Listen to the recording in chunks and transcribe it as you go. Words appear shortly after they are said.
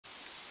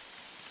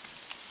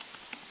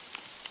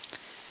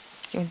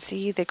You can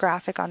see the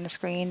graphic on the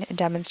screen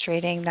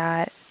demonstrating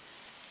that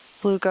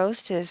Blue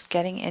Ghost is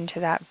getting into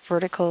that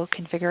vertical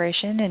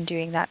configuration and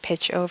doing that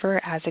pitch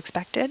over as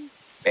expected.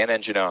 Fan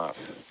engine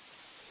off.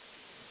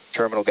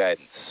 Terminal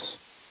guidance.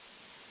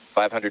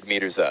 500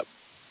 meters up.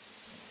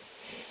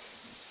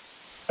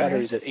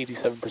 Battery's at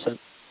 87%.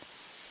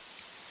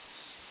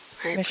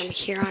 All right, from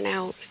here on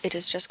out, it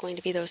is just going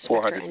to be those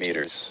Spectra 400 engines.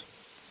 meters.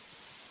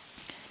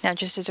 Now,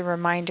 just as a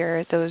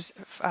reminder, those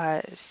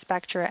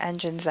Spectra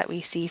engines that we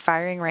see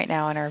firing right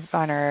now on our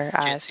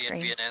GNC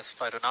screen, and VNS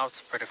flight on out,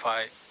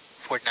 certified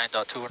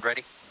 49.2 and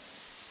ready.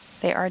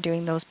 they are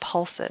doing those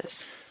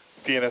pulses.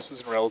 VNS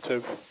is in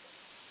relative.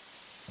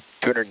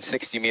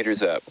 260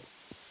 meters up.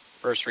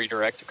 First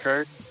redirect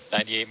occurred,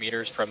 98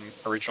 meters from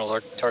original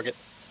target.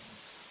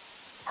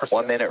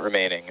 1 minute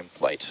remaining in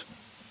flight.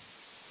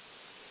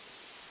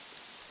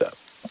 The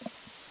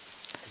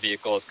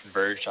vehicle is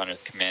converged on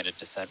its commanded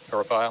descent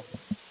profile.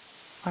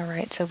 All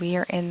right, so we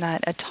are in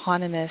that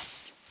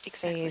autonomous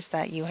phase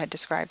that you had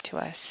described to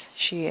us.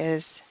 She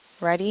is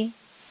ready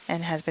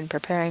and has been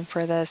preparing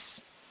for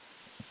this.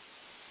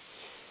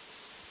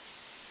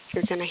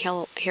 You're going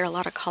to hear a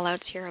lot of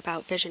call-outs here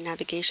about vision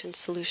navigation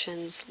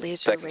solutions,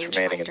 laser Seconds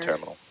remaining in rangefinder,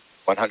 terminal.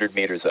 100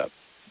 meters up.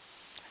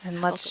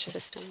 And let's health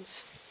just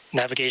systems.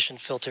 Navigation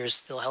filter is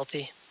still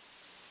healthy.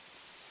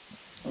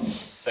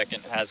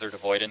 Second hazard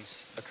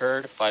avoidance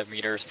occurred, 5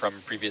 meters from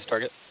previous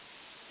target.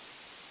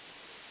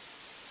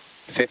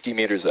 50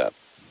 meters up.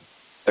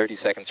 30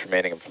 seconds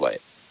remaining in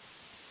flight.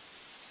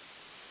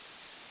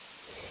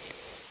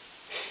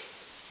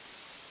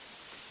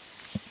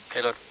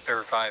 Payload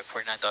verify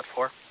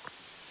 49.4.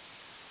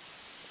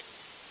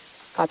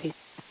 Copy.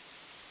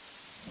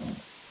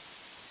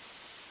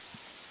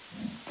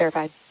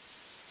 Verified.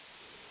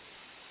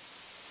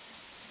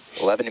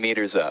 11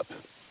 meters up.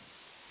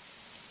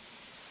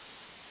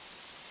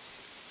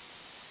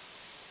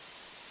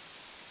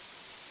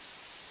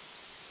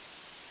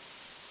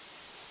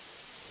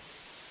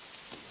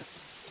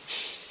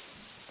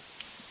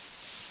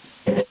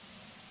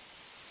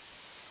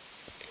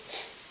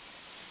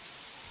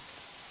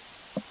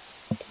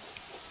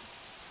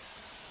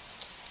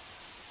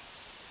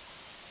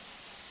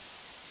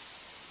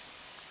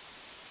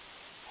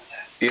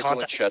 Vehicle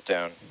in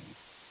shutdown.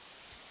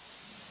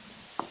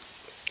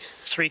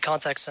 3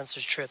 contact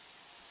sensors tripped.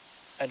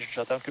 Engine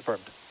shutdown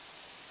confirmed.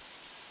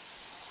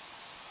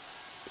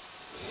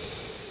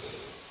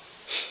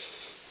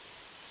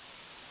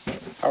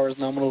 Power is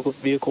nominal,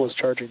 vehicle is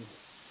charging.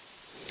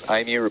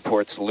 IMU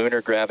reports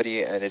lunar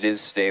gravity and it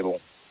is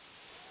stable.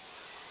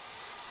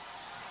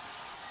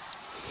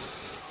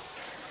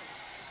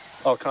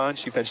 Khan,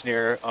 Chief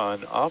Engineer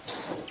on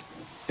Ops.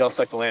 Y'all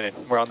select the landing.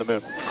 We're on the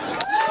moon.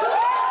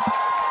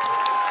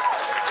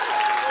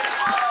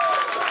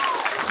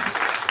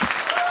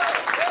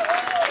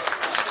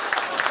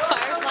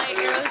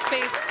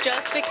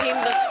 Just became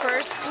the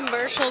first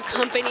commercial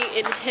company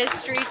in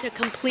history to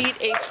complete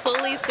a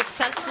fully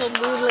successful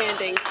moon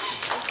landing.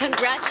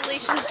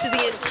 Congratulations to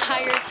the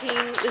entire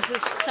team. This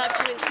is such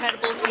an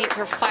incredible feat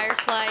for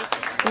Firefly,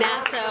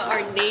 NASA,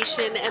 our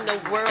nation, and the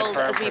world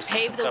as we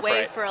pave the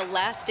way for a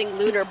lasting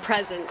lunar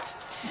presence.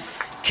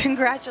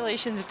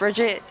 Congratulations,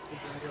 Bridget.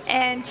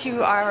 And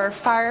to our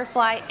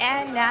Firefly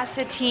and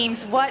NASA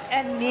teams, what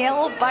a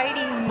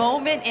nail-biting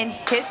moment in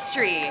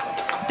history.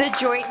 The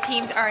joint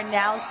teams are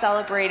now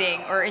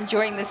celebrating or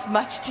enjoying this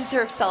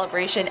much-deserved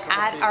celebration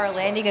at our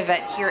landing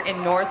event here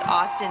in North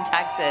Austin,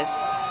 Texas.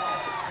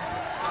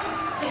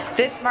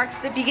 This marks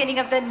the beginning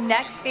of the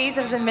next phase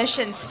of the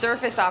mission,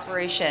 surface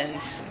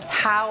operations.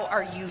 How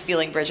are you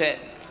feeling, Bridget?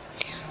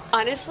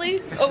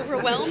 Honestly,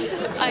 overwhelmed.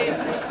 I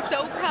am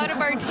so proud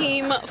of our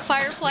team.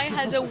 Firefly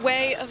has a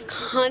way of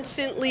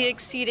constantly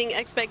exceeding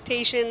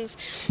expectations.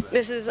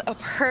 This is a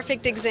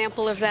perfect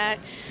example of that.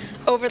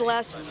 Over the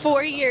last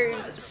 4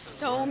 years,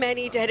 so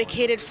many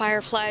dedicated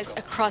Fireflies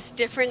across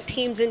different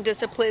teams and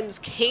disciplines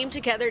came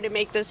together to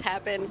make this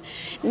happen.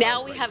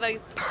 Now we have a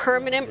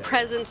permanent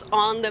presence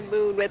on the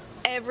moon with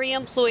every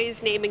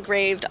employee's name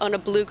engraved on a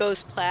Blue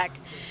Ghost plaque.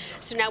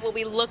 So now when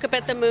we look up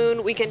at the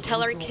moon, we can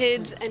tell our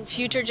kids and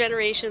future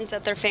generations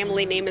that their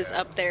family name is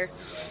up there.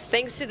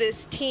 Thanks to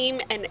this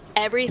team and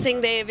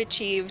everything they have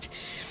achieved.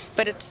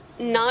 But it's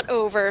not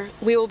over.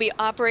 We will be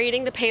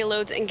operating the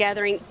payloads and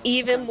gathering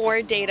even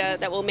more data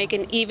that will make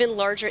an even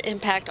larger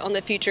impact on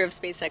the future of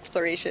space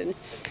exploration.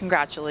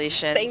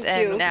 Congratulations. Thank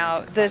you. And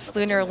now this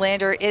lunar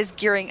lander is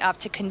gearing up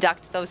to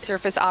conduct those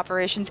surface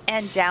operations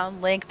and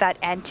downlink that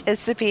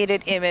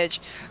anticipated image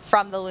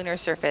from the lunar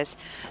surface.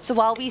 So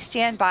while we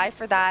stand by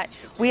for that,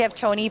 we have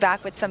Tony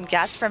back with some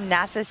guests from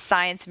NASA's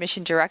Science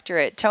Mission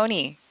Directorate.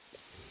 Tony.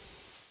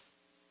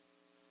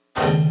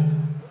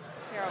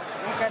 Here,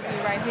 we're going to be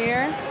right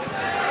here.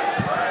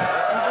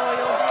 Enjoy,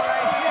 you'll be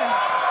right here.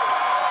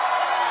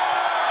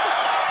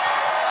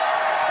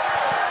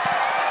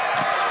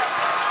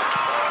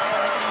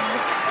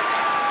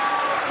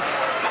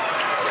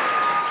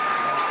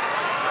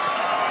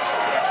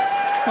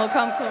 Well,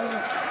 come.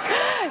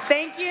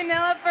 Thank you,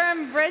 Nilofer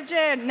and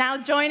Bridget. Now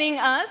joining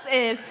us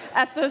is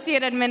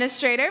Associate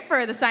Administrator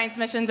for the Science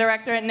Mission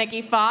Directorate,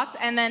 Nikki Fox,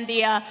 and then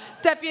the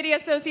Deputy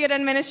Associate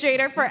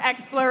Administrator for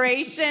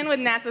Exploration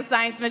with NASA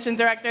Science Mission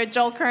Director,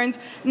 Joel Kearns.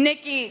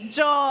 Nikki,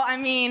 Joel, I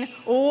mean,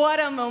 what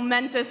a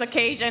momentous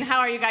occasion. How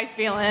are you guys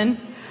feeling?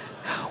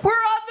 We're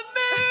on the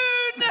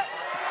moon!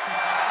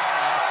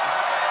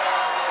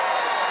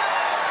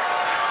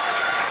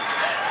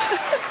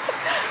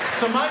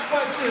 So my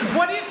question is,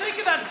 what do you think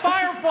of that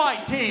Firefly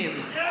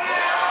team?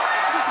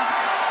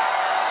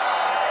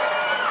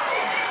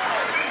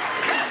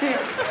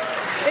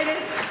 It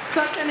is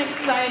such an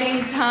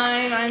exciting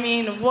time. I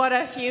mean, what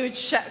a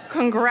huge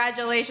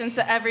congratulations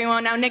to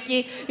everyone. Now,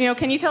 Nikki,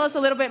 can you tell us a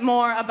little bit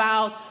more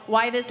about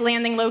why this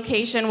landing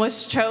location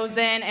was chosen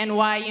and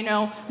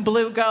why,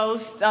 Blue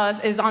Ghost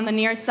is on the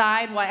near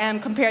side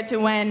compared to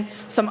when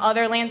some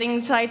other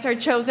landing sites are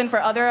chosen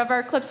for other of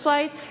our Eclipse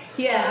flights?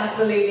 Yeah,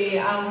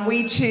 absolutely.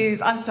 We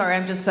choose, I'm sorry,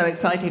 I'm just so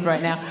excited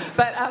right now,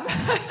 but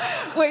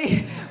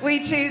we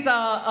choose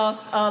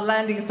our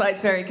landing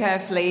sites very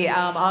carefully.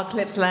 Our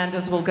Eclipse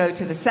landers will go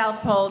to the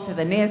South Pole, to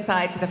the near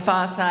side, to the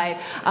far side.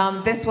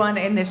 This one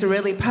in this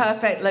really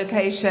perfect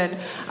location.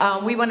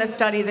 We want to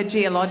study the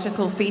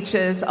geological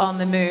features on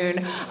the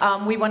moon.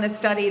 We want to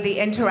study the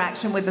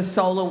interaction with the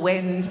solar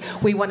wind.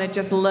 We want to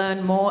just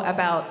learn more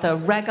about the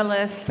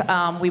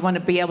regolith. We want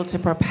to be able to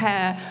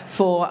prepare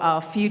for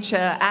our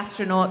future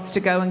astronauts to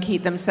go and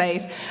keep them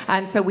safe.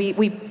 And so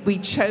we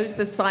chose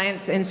the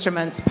science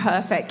instruments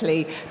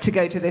perfectly to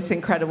go to this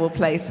incredible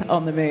place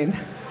on the moon.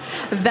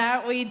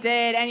 That we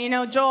did.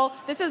 And Joel,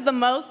 this is the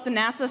most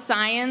NASA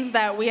science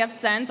that we have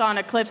sent on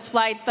Eclipse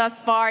flight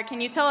thus far. Can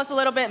you tell us a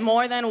little bit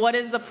more then? What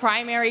is the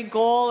primary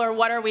goal, or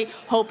what are we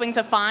hoping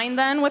to find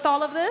then with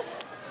all of this?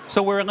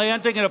 So we're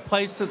landing in a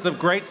place that's of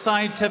great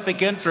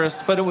scientific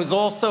interest, but it was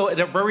also at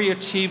a very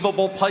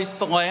achievable place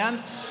to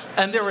land.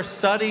 And there are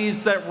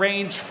studies that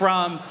range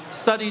from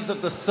studies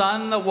of the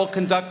sun that we'll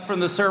conduct from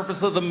the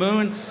surface of the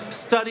moon,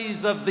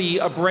 studies of the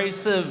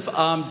abrasive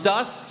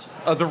dust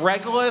of the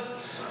regolith.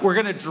 We're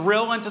going to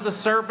drill into the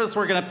surface.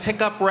 We're going to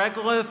pick up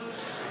regolith.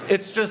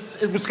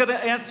 It was going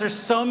to answer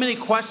so many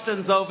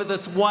questions over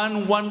this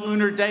one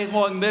lunar day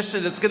long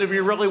mission. It's going to be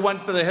really one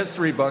for the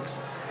history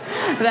books.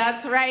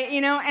 That's right.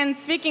 And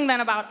speaking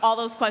then about all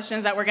those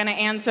questions that we're going to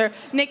answer,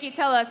 Nikki,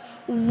 tell us,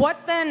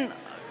 what then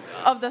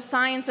of the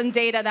science and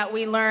data that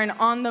we learn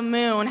on the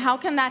moon, how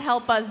can that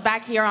help us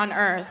back here on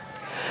Earth?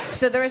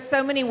 So there are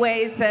so many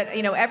ways that,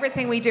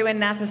 everything we do in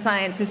NASA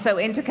science is so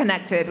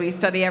interconnected. We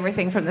study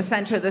everything from the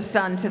center of the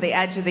sun to the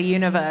edge of the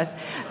universe.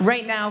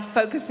 Right now,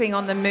 focusing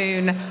on the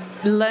moon,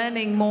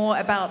 learning more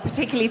about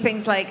particularly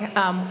things like,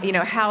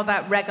 how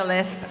that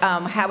regolith,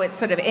 how it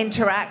sort of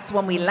interacts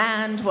when we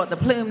land, what the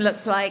plume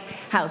looks like,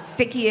 how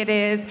sticky it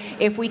is,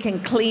 if we can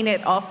clean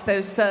it off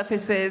those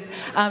surfaces,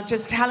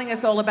 just telling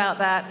us all about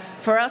that.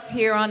 For us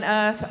here on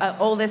Earth,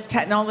 all this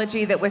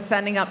technology that we're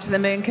sending up to the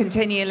moon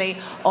continually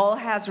all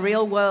has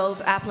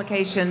real-world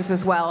applications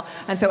as well.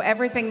 And so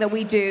everything that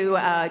we do,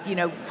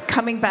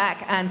 coming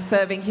back and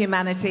serving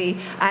humanity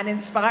and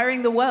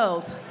inspiring the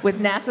world with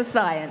NASA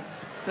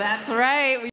science. That's right.